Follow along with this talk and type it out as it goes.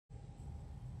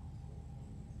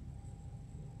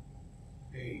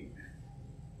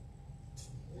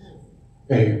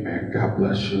Amen. God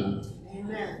bless you.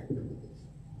 Amen.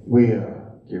 We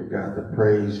give God the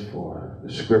praise for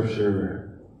the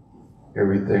scripture and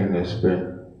everything that's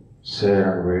been said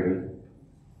already.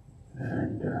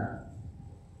 And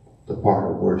the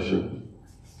part of worship,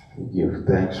 we give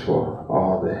thanks for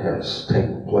all that has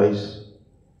taken place.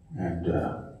 And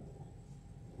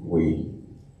we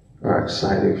are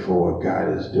excited for what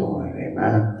God is doing.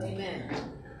 Amen. Amen.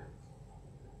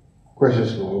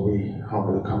 Gracious Lord, we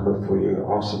humbly come before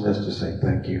your awesomeness to say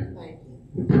thank you. Thank you.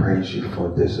 We praise you for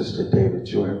this is the day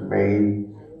that you have made.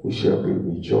 We shall be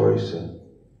rejoicing,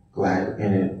 glad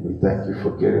in it. We thank you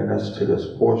for getting us to this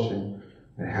portion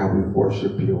and how we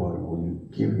worship you and we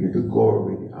give you the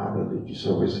glory, the honor that you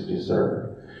so richly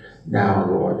deserve. Now,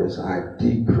 Lord, as I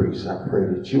decrease, I pray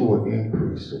that you will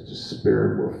increase, that the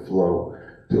Spirit will flow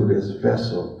through this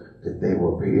vessel, that they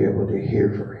will be able to hear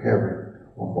from heaven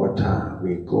one more time.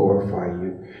 We glorify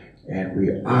you and we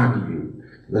honor you.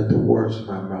 Let the words of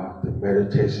my mouth, the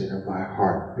meditation of my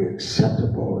heart be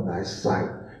acceptable in thy sight,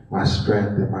 my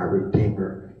strength and my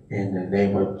Redeemer. In the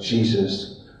name of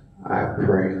Jesus, I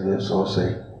pray. Let's all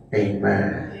say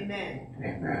amen. Amen.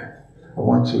 Amen. I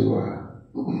want to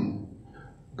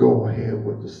go ahead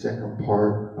with the second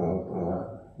part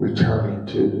of returning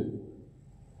to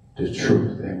the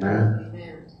truth. Amen.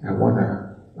 Amen. I want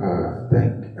to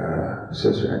thank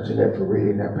Sister Antoinette for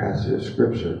reading that passage of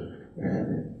scripture,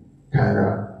 and kind of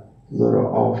a little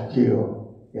off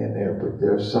kill in there, but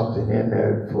there's something in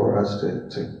there for us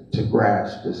to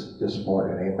grasp this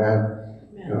morning. Amen.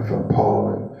 From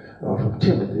Paul and from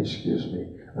Timothy,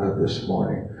 this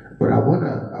morning. But I want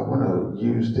to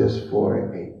use this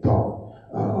for a thought.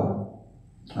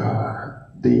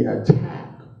 The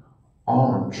attack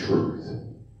on truth.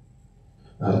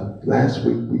 Last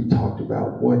week we talked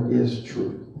about what is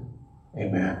truth.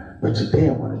 Amen. But today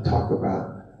I want to talk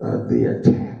about the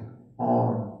attack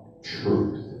on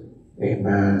truth.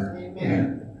 Amen.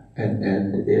 Amen.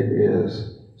 And it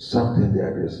is something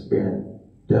that has been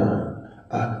done.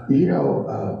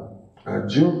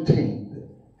 Juneteenth,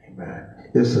 amen,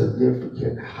 is a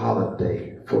significant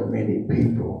holiday for many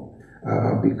people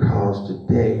because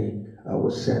today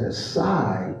was set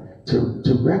aside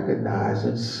to recognize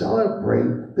and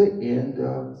celebrate the end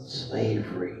of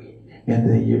slavery in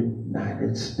the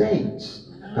United States.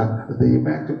 The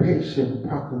Emancipation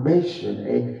Proclamation,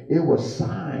 it was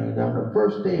signed on the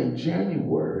first day in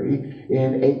January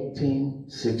in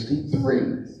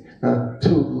 1863 to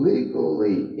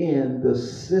legally end the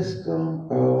system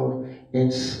of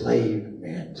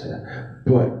enslavement.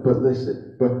 But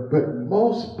listen, but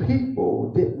most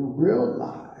people didn't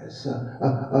realize,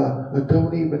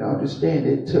 don't even understand,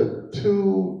 it took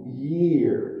 2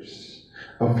 years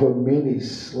for many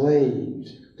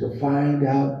slaves to find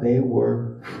out they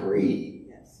were free.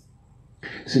 Yes.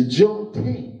 See,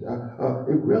 Juneteenth,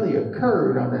 it really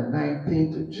occurred on the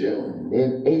 19th of June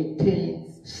in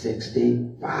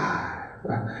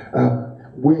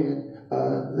 1865. When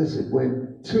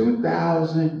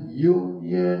 2,000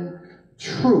 Union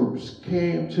troops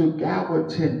came to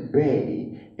Gallatin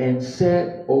Bay and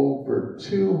set over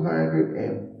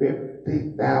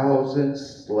 250,000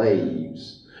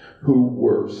 slaves who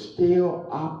were still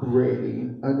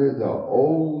operating under the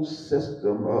old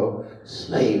system of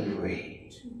slavery.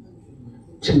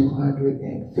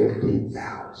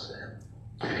 250,000.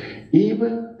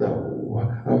 Even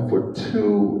though for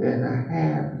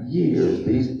 2.5 years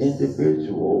these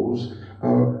individuals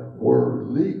were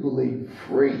legally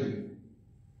free,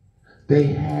 they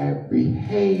had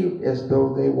behaved as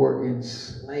though they were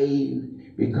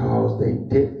enslaved because they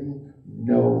didn't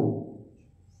know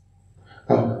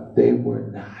they were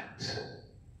not.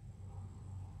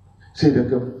 See, the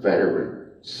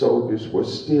Confederate soldiers were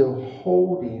still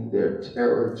holding their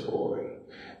territory,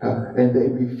 and they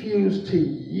refused to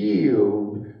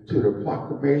yield to the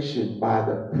proclamation by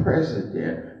the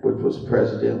president, which was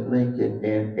President Lincoln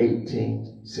in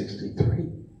 1863.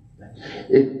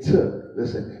 It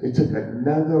took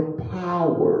another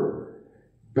power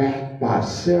backed by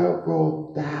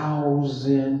several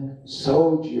thousand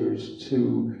soldiers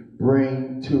to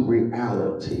bring to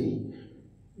reality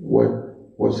what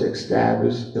was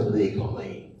established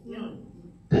illegally,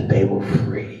 that they were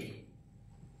free.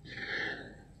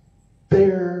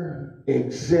 There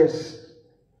exists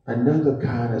another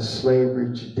kind of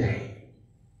slavery today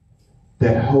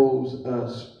that holds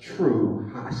us true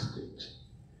hostage.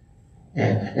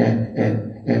 And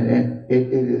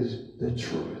it is the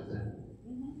truth.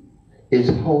 It's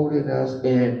holding us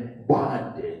in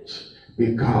bondage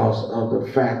because of the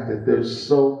fact that there's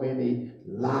so many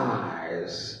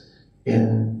lies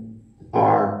in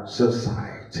our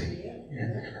society.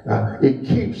 It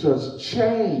keeps us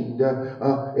chained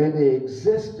in the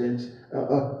existence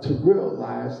to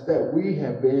realize that we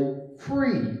have been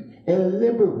free and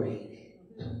liberated.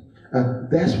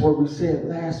 That's what we said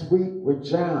last week with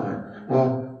John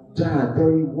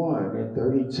 31 and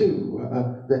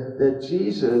 32, that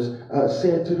Jesus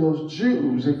said to those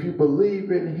Jews, if you believe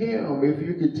in him, if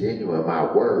you continue in my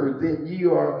word, then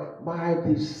you are my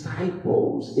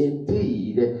disciples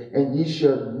indeed, and ye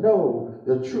shall know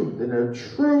the truth, and the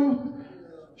truth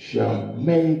shall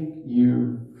make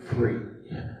you free.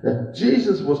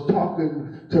 Jesus was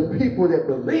talking to people that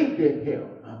believed in him.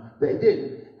 They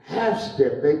didn't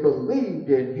half-step. They believed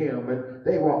in him, and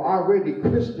they were already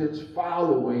Christians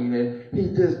following, and he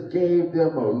just gave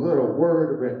them a little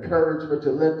word of encouragement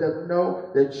to let them know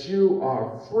that you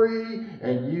are free,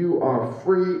 and you are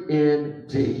free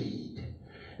indeed.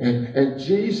 And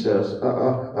Jesus,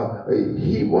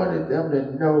 he wanted them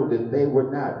to know that they were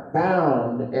not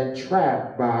bound and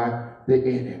trapped by the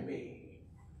enemy.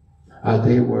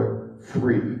 They were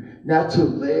free. Now, to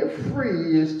live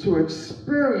free is to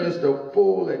experience the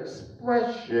full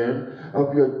expression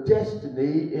of your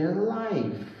destiny in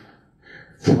life.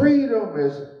 Freedom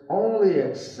is only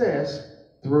accessed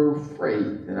through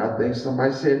faith. And I think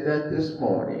somebody said that this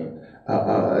morning.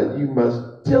 You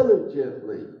must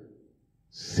diligently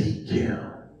seek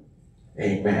him.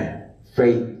 Amen.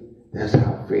 Faith, that's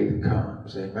how faith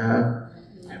comes. Amen.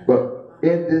 But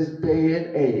in this day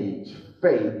and age,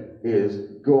 faith is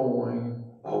going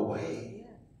away.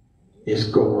 It's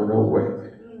going away.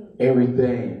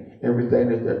 Everything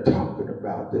that they're talking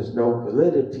about, there's no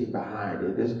validity behind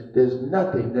it. There's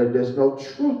nothing. There's no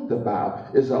truth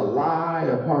about it. It's a lie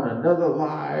upon another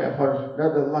lie upon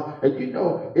another lie. And you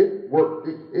know, it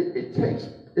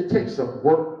takes some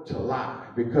work to lie,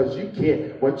 because you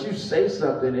can't, once you say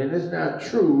something and it's not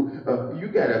true, you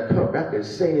got to come back and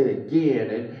say it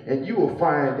again, and you will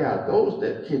find out those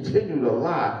that continue to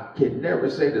lie can never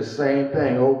say the same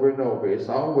thing over and over. It's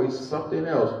always something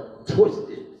else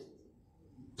twisted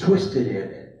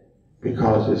in it,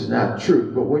 because it's not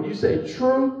truth. But when you say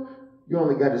truth, you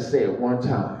only got to say it one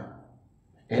time,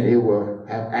 and it will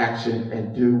have action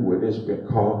and do what it's been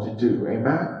called to do.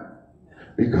 Amen.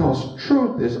 Because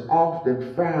truth is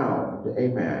often found,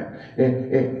 amen,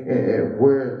 and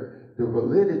where the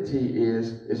validity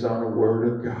is on the word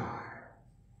of God.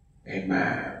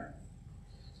 Amen.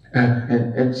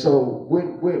 And so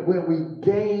when we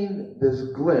gain this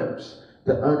glimpse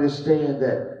to understand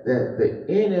that the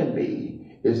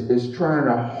enemy is trying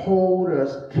to hold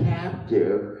us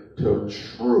captive to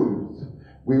truth,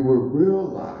 we will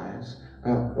realize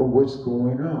what's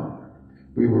going on.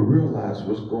 We will realize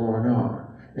what's going on.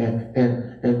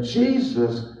 And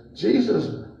Jesus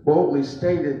boldly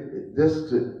stated this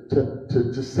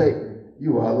to Satan: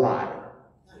 you are a liar.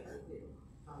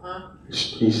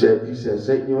 He said,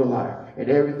 Satan, you're a liar. And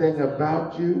everything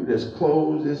about you that's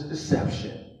closed is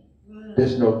deception.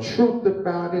 There's no truth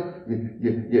about it.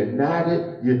 You're not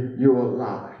it. You're a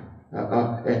lie.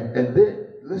 And then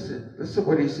listen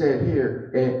what he said here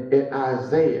in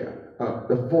Isaiah,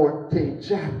 the 14th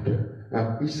chapter.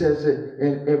 He says it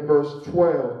in verse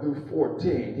 12 through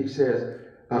 14. He says,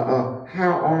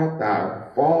 how art thou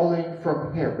falling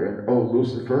from heaven, O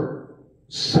Lucifer,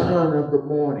 son of the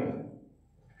morning?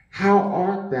 How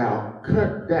art thou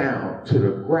cut down to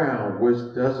the ground,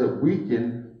 which doesn't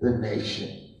weaken the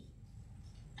nation?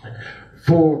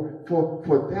 For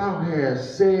thou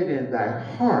hast said in thy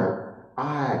heart,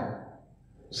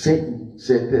 Satan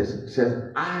said this,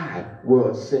 says, I will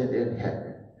ascend in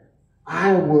heaven.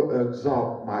 I will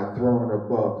exalt my throne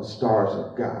above the stars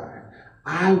of God.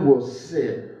 I will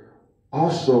sit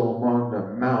also among the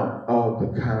mount of the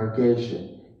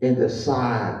congregation in the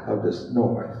side of the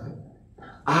north.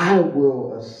 I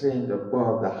will ascend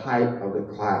above the height of the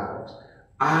clouds.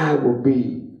 I will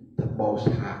be the most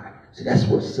high. See, that's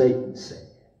what Satan said.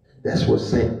 That's what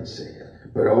Satan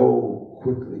said. But oh,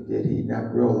 quickly did he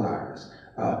not realize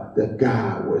that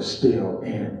God was still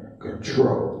in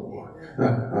control.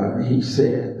 He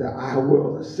said that I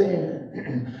will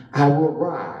ascend, I will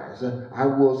rise, I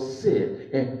will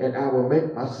sit, and I will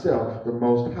make myself the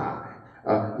most high.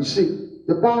 You see,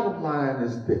 the bottom line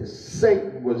is this: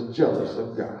 Satan was jealous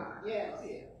of God. Yes.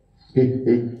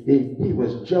 He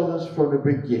was jealous from the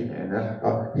beginning.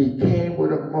 He came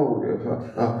with a motive.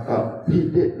 He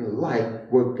didn't like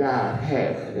what God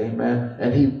had, amen.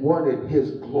 And he wanted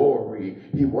his glory.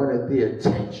 He wanted the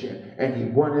attention, and he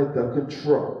wanted the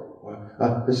control.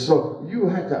 So you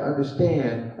have to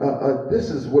understand,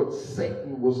 this is what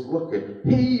Satan was looking.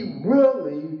 He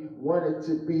really wanted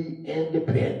to be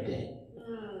independent.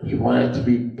 He wanted to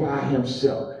be by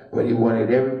himself. but he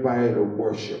wanted everybody to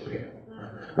worship him.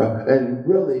 And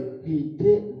really, he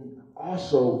didn't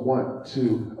also want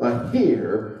to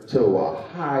adhere to a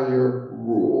higher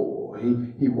rule.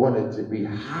 He wanted to be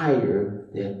higher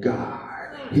than God.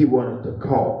 He wanted to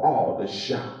call all the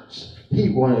shots. He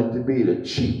wanted to be the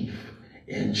chief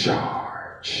in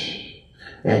charge.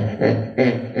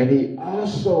 And he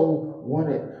also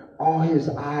wanted all his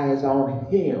eyes on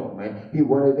him, and he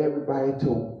wanted everybody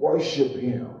to worship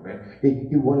him, and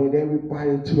he wanted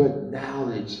everybody to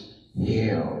acknowledge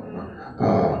him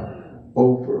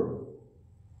over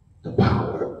the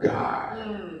power of God.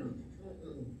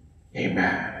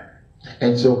 Amen.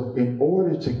 And so in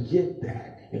order to get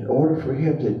that, in order for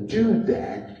him to do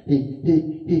that,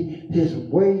 his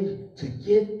way to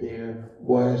get there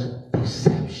was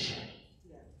deception.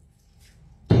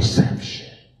 Deception.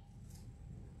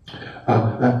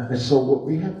 And so what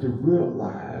we have to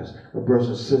realize, brothers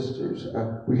and sisters,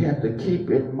 we have to keep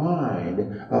in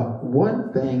mind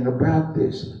one thing about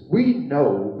this. We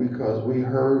know, because we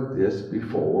heard this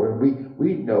before, and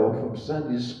we know from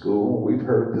Sunday school, we've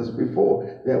heard this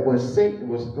before, that when Satan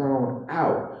was thrown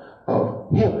out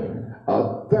of heaven,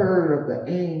 a third of the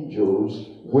angels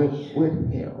went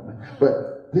with him.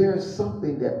 But there's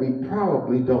something that we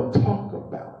probably don't talk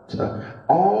about.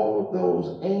 All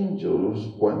those angels,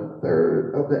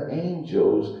 1/3 of the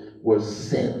angels, were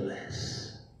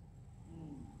sinless.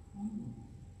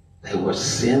 They were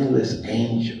sinless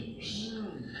angels.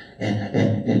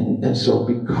 And so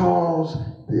because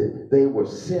they were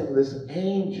sinless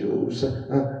angels,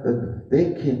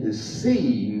 they can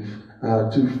deceive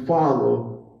to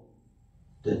follow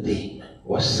the demon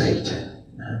or Satan.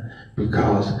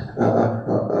 Because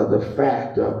the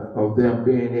fact of them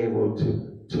being able to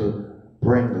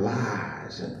bring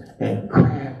lies and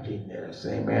craftiness,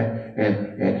 amen,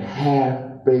 and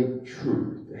half-baked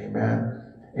truth, amen,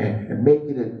 and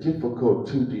making it difficult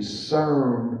to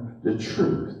discern the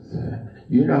truth.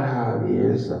 You know how it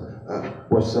is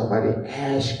when somebody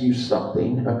asks you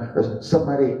something,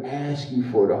 somebody asks you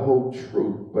for the whole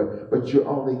truth, but you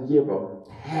only give them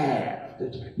half.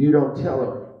 You don't tell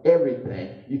them everything.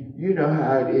 You know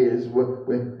how it is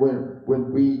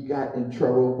when we got in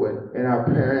trouble and our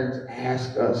parents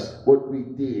asked us what we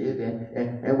did,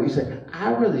 and we said,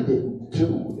 I really didn't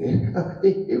do it.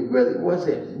 It really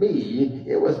wasn't me.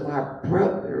 It was my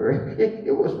brother.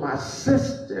 It was my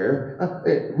sister.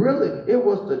 It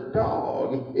was the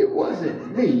dog. It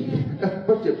wasn't me.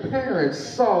 But your parents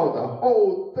saw the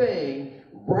whole thing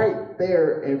right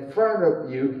there in front of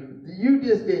you. You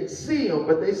just didn't see them,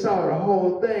 but they saw the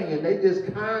whole thing, and they just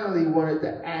kindly wanted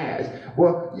to ask,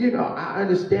 well, you know, I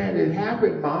understand it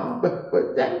happened, Mom,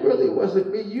 but that really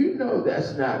wasn't me. You know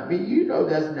that's not me. You know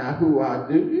that's not who I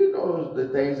do. You know those are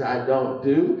the things I don't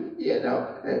do, you know.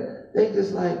 And they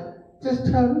just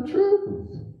tell the truth.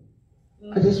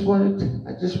 I just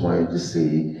wanted to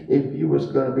see if you was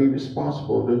going to be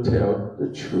responsible to tell the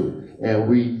truth. And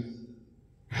we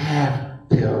have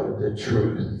tell the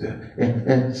truth.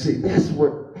 And see, that's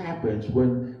what happens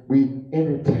when we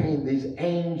entertain these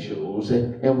angels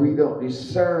and we don't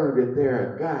discern that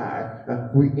they're a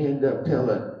God. We end up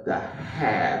telling the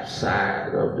half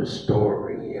side of the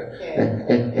story.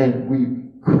 And we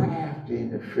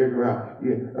crafting to figure out,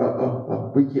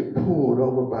 we get pulled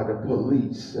over by the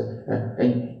police.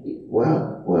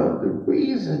 Well, the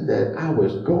reason that I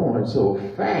was going so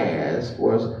fast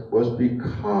was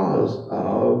because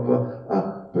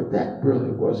of, but that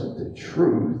really wasn't the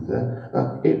truth.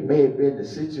 It may have been the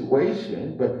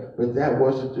situation, but that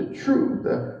wasn't the truth.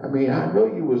 I mean, I know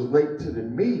you was late to the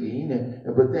meeting,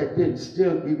 but that didn't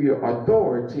still give you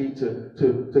authority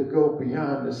to go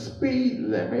beyond the speed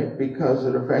limit because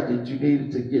of the fact that you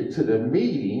needed to get to the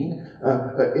meeting.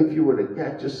 If you would have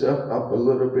got yourself up a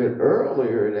little bit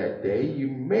earlier that day, you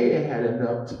may have had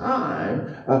enough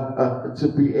time to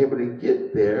be able to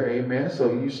get there, amen.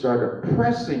 So you started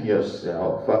pressing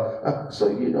yourself. So,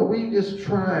 we just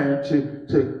trying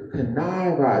to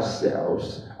connive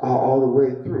ourselves all the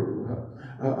way through.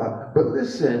 But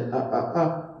listen,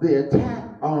 the attack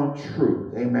on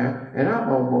truth, amen. And I'm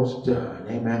almost done,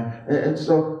 amen. And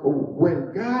so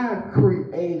when God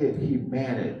created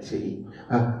humanity,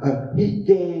 he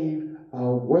gave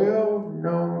a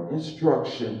well-known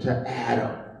instruction to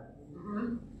Adam.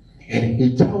 And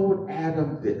he told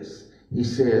Adam this. He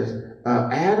says,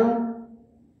 Adam,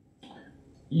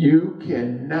 you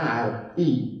cannot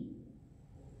eat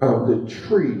of the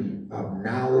tree of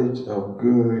knowledge of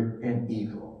good and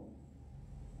evil.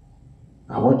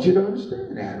 I want you to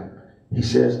understand, Adam. He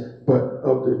says, but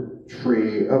of the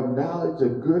tree of knowledge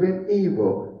of good and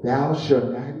evil, thou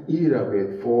shalt not eat of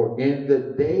it, for in the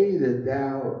day that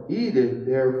thou eatest,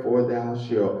 therefore thou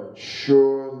shalt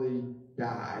surely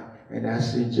die. And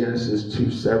that's in Genesis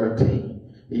 2:17.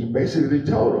 He basically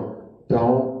told them,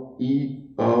 don't eat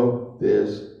of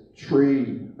this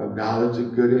tree of knowledge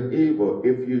of good and evil.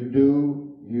 If you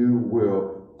do, you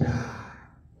will die.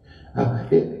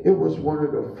 It was one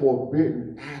of the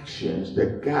forbidden actions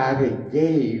that God had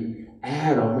gave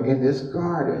Adam in this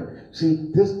garden.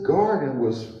 See, this garden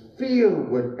was filled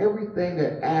with everything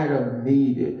that Adam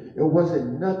needed. There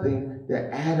wasn't nothing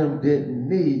that Adam didn't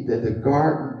need that the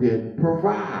garden didn't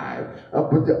provide.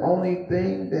 But the only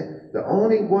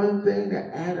one thing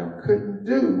that Adam couldn't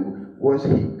do was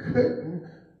he couldn't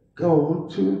go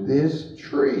to this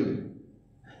tree.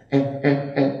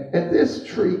 And this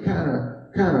tree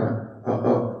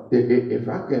if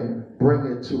I can bring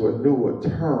it to a newer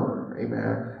term,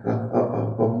 amen,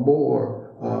 a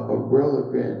more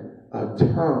relevant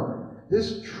term.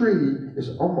 This tree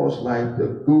is almost like the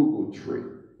Google tree.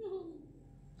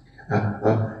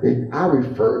 I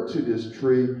refer to this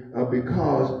tree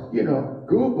because,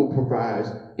 Google provides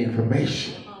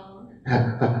information,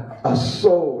 a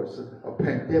source, a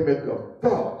pandemic of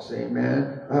thoughts,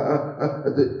 amen.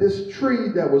 This tree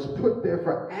that was put there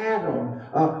for Adam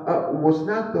was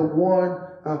not the one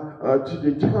to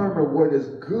determine what is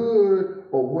good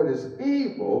or what is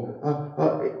evil,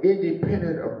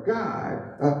 independent of God.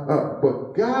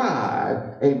 But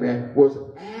God, amen, was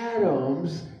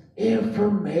Adam's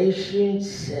information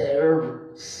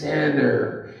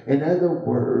center. In other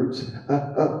words,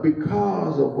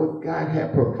 because of what God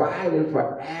had provided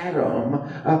for Adam,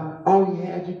 all he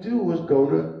had to do was go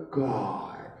to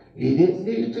God. He didn't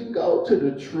need to go to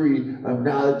the tree of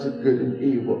knowledge of good and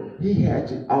evil.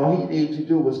 All he needed to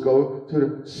do was go to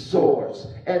the source.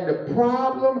 And the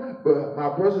problem, my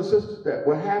brothers and sisters, that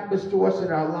what happens to us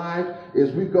in our lives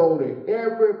is we go to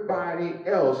everybody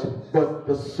else but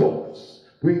the source.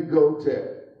 We go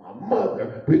to my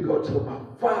mother, we go to my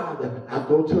father, I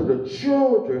go to the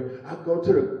children, I go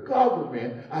to the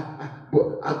government, I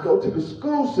go to the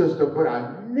school system, but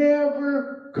I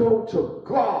never go to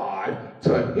God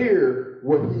to hear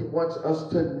what he wants us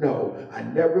to know. I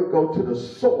never go to the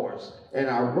source, and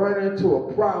I run into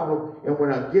a problem, and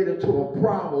when I get into a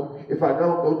problem, if I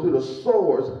don't go to the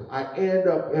source, I end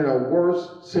up in a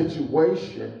worse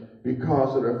situation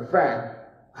because of the fact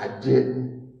I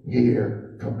didn't hear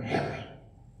from heaven.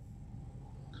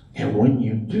 And when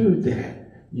you do that,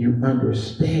 you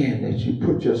understand that you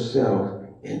put yourself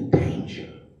in danger.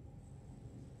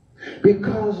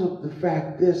 Because of the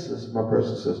fact this is, my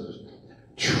brothers and sisters,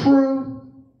 truth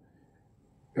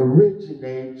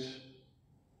originates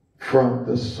from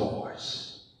the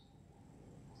source.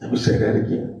 Let me say that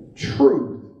again.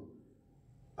 Truth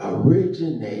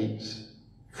originates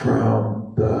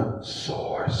from the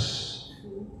source.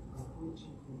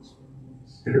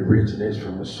 It originates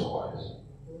from the source,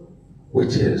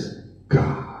 which is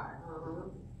God.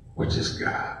 Which is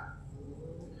God.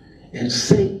 And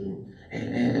Satan,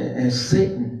 and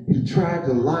Satan, he tried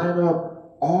to line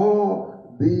up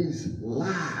all these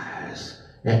lies.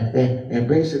 And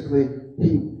basically,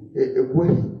 what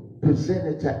he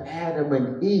presented to Adam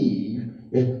and Eve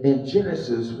in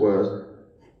Genesis was,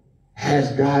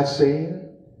 has God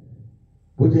said?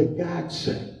 What did God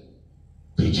say?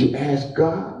 Did you ask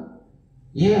God?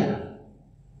 Yeah.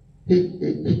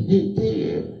 He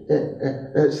did.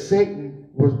 Satan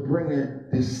was bringing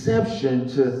deception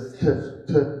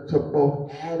to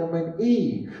both Adam and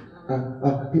Eve.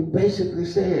 He basically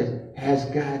says, has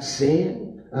God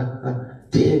said?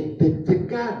 Did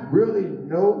God really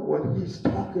know what he's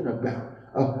talking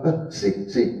about? See,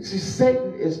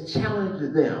 Satan is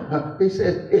challenging them. He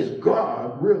says, is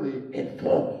God really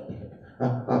informed?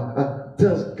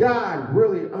 Does God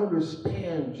really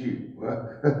understand you?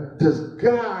 Does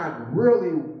God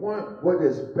really want what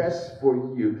is best for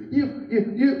you?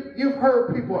 You've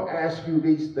heard people ask you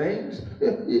these things.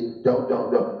 Can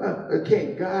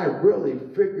God really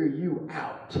figure you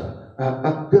out?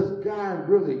 Does God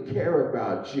really care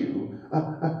about you?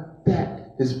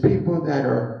 That is people that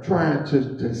are trying to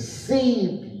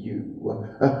deceive you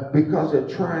because they're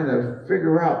trying to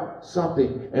figure out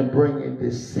something and bring in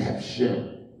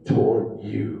deception toward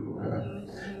you.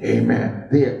 Amen.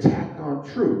 The attack on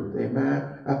truth.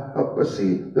 Amen. But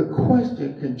see, the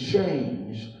question can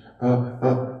change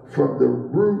from the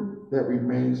root that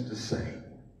remains the same.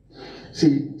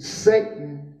 See,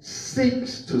 Satan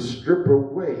seeks to strip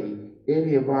away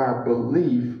any of our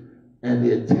belief and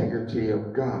the integrity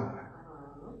of God.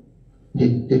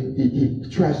 He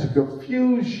tries to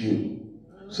confuse you.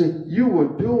 See, you were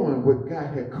doing what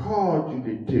God had called you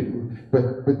to do,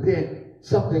 but then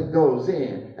something goes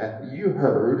in. You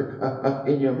heard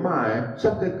in your mind,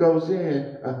 something goes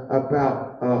in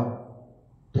about,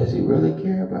 does he really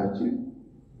care about you?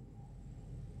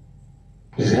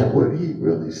 Is that what he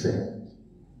really said?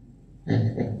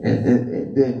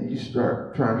 And then you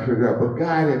start trying to figure out, but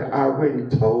God had already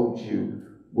told you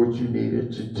what you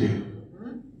needed to do.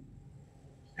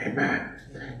 Amen.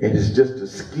 And it's just a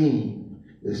scheme.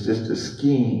 It's just a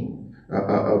scheme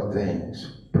of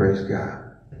things. Praise God.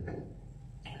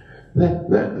 Let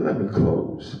me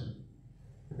close.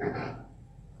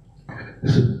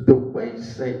 The way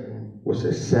Satan was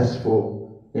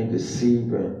successful in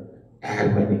deceiving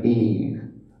Adam and Eve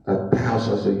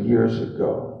thousands of years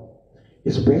ago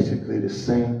is basically the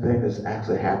same thing that's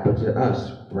actually happened to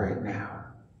us right now.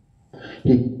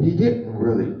 He didn't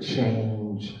really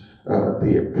change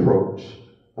the approach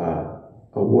of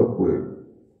what would,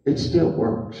 it still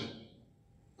works.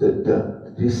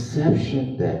 The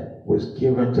deception that was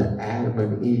given to Adam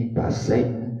and Eve by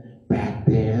Satan back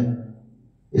then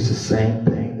is the same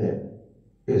thing that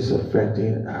is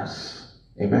affecting us.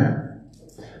 Amen?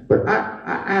 But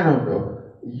I don't know.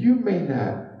 You may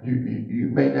not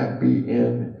be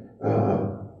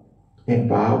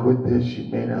involved with this.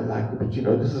 You may not like it, but you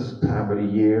know, this is the time of the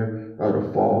year of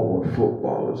the fall when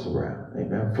football is around.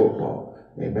 Amen. Football.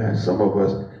 Amen. Some of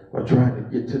us are trying to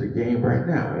get to the game right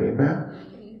now. Amen.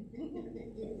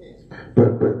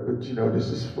 But you know, this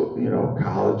is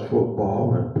college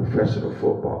football and professional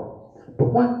football.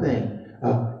 But one thing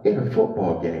in a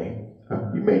football game,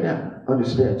 you may not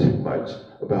understand too much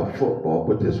about football,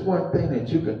 but there's one thing that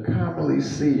you can commonly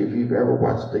see if you've ever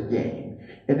watched a game.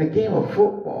 In a game of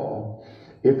football,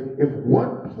 if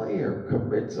one player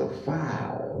commits a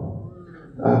foul,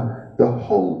 the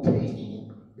whole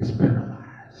team is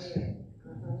penalized.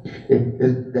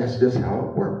 That's just how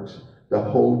it works. The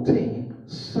whole team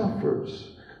suffers.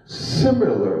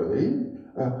 Similarly,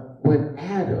 when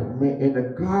Adam in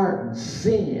the garden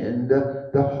sinned,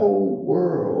 the whole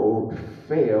world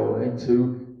fell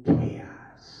into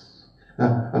chaos.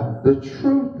 The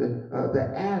truth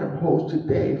that Adam holds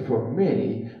today for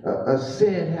many,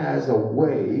 sin has a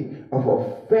way of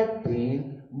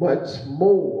affecting much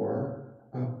more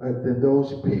than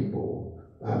those people.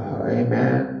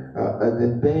 Amen.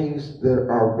 The things that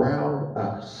are around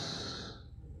us.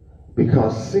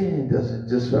 Because sin doesn't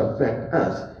just affect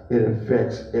us, it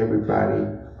affects everybody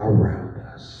around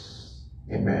us.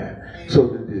 Amen. So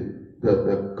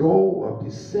the goal of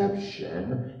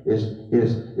deception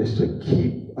is to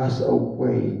keep us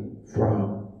away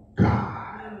from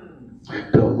God.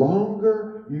 The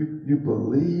longer you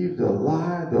believe the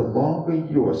lie, the longer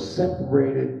you are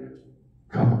separated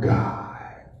from God.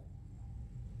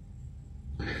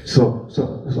 So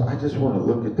I just want to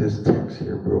look at this text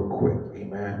here real quick.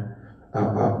 Amen.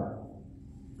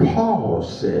 Paul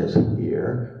says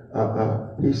here,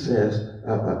 he says,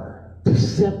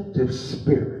 deceptive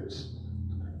spirits.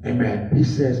 Amen. He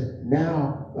says,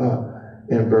 now,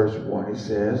 in verse 1, he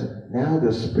says, now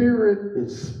the Spirit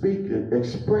is speaking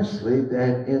expressly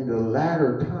that in the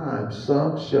latter times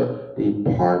some shall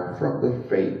depart from the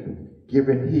faith,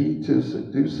 giving heed to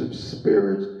seductive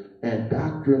spirits and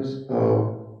doctrines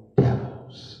of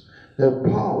devils. Now,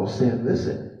 Paul is saying,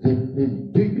 listen,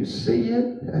 do you see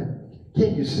it?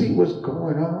 Can you see what's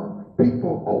going on?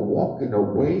 People are walking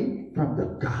away from the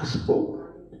gospel.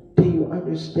 Do you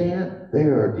understand? They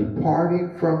are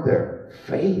departing from their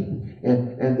faith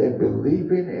and they're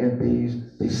believing in these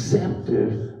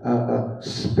deceptive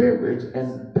spirits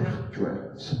and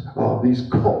doctrines of these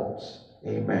cults.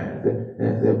 Amen.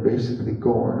 And they're basically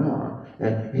going on.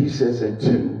 And he says in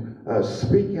 2,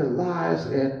 speaking lies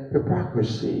and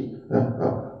hypocrisy,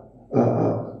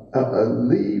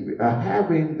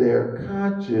 having their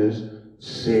conscience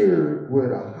seared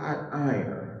with a hot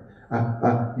iron.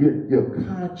 Your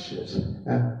conscience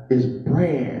is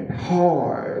brand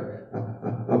hard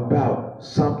about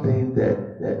something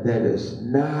that is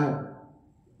not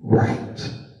right.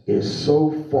 Is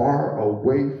so far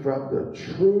away from the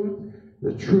truth.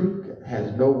 The truth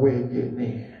has no way of getting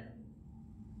in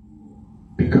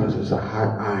because it's a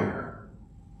hot iron.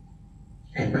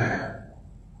 Amen.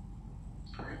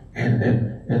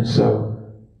 And so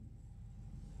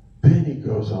then he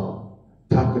goes on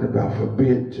talking about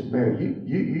forbidden to marry.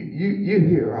 You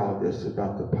hear all this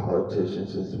about the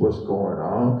politicians and what's going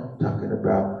on, talking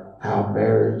about how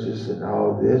marriages and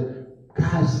all this.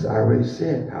 God's already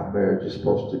said how marriage is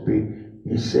supposed to be.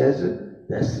 He says it.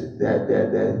 That's it.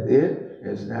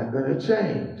 It's not going to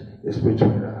change. It's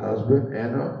between a husband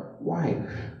and a wife.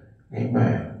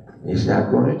 Amen. He's not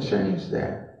going to change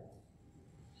that.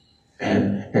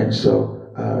 And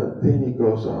so then he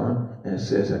goes on and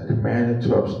says, I commanded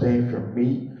to abstain from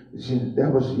meat.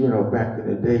 That was, back in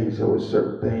the days, there were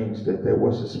certain things that they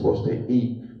wasn't supposed to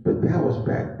eat, but that was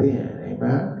back then,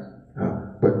 amen?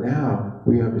 But now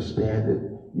we understand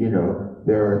that,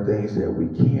 there are things that we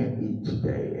can't eat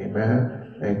today,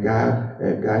 amen? And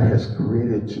God has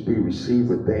created to be received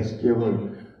with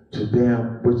thanksgiving to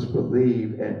them which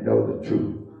believe and know the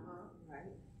truth.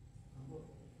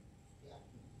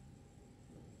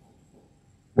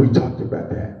 We talked about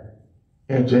that.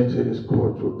 Enter into his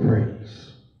courts with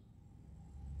praise,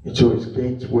 into his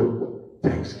gates with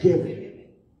thanksgiving.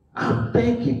 I'm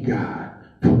thanking God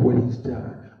for what he's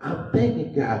done. I'm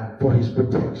thanking God for his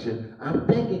protection. I'm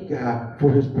thanking God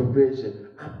for his provision.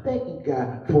 I'm thanking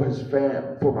God for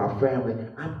for my family.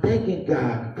 I'm thanking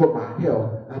God for my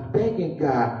health. I'm thanking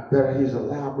God that he's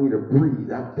allowed me to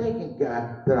breathe. I'm thanking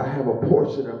God that I have a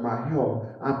portion of my health.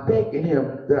 I'm thanking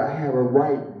him that I have a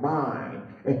right mind.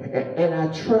 And I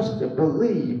trust and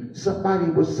believe. Somebody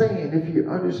was saying, if you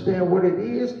understand what it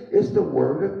is, it's the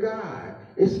word of God.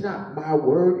 It's not my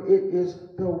word. It is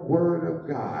the word of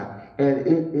God. And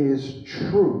it is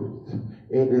truth.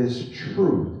 It is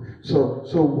truth.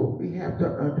 So what we have to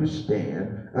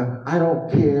understand, I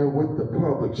don't care what the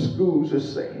public schools are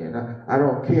saying. I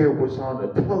don't care what's on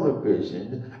the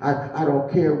television. I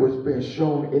don't care what's been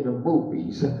shown in the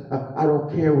movies. I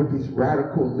don't care what these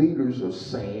radical leaders are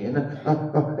saying.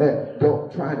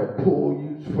 Don't try to pull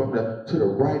you to the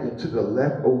right and to the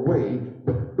left away,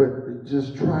 but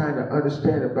just trying to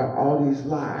understand about all these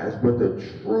lies. But the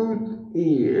truth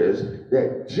is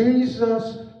that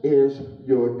Jesus is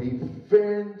your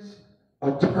defense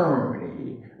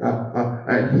attorney,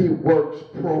 and he works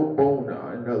pro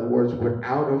bono, in other words,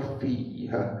 without a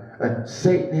fee.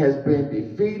 Satan has been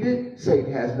defeated.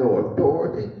 Satan has no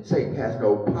authority. Satan has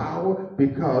no power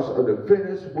because of the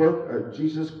finished work of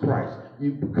Jesus Christ.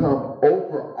 You become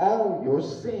over all your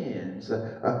sins.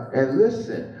 And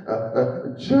listen,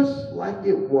 just like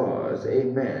it was,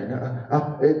 amen,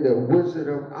 in the Wizard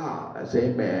of Oz,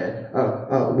 amen,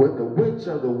 when the Witch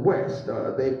of the West,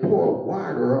 they poured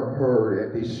water on her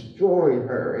and destroyed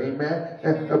her, amen.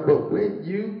 But when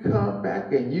you come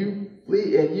back and you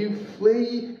flee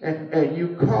and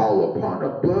you call upon the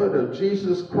blood of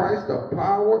Jesus Christ, the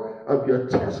power of your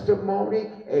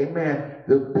testimony, amen.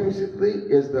 Basically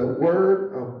is the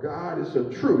word of God is the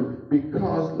truth.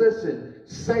 Because listen,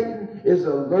 Satan is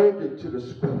allergic to the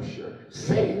scripture.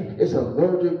 Satan is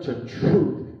allergic to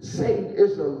truth. Satan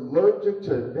is allergic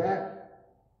to that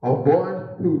of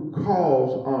one who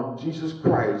calls on Jesus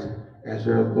Christ as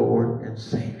their Lord and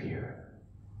Savior.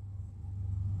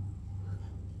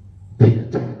 The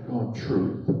attack on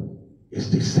truth is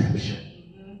deception.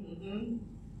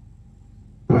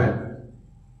 But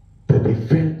the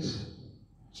defense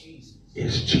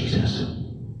is Jesus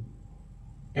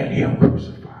and him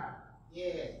crucified.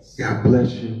 Yes. God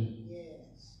bless you.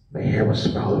 Yes. May heaven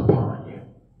smile upon you.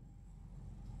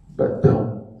 But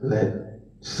don't let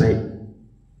Satan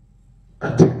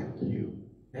attack you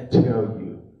and tell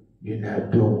you you're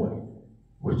not doing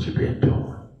what you've been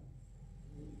doing.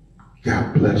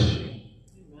 God bless you.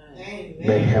 Amen.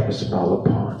 May heaven smile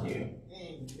upon you.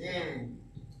 Amen.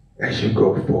 As you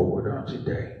go forward on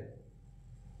today.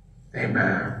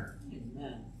 Amen.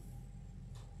 Amen.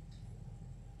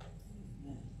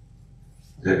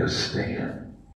 Let us stand.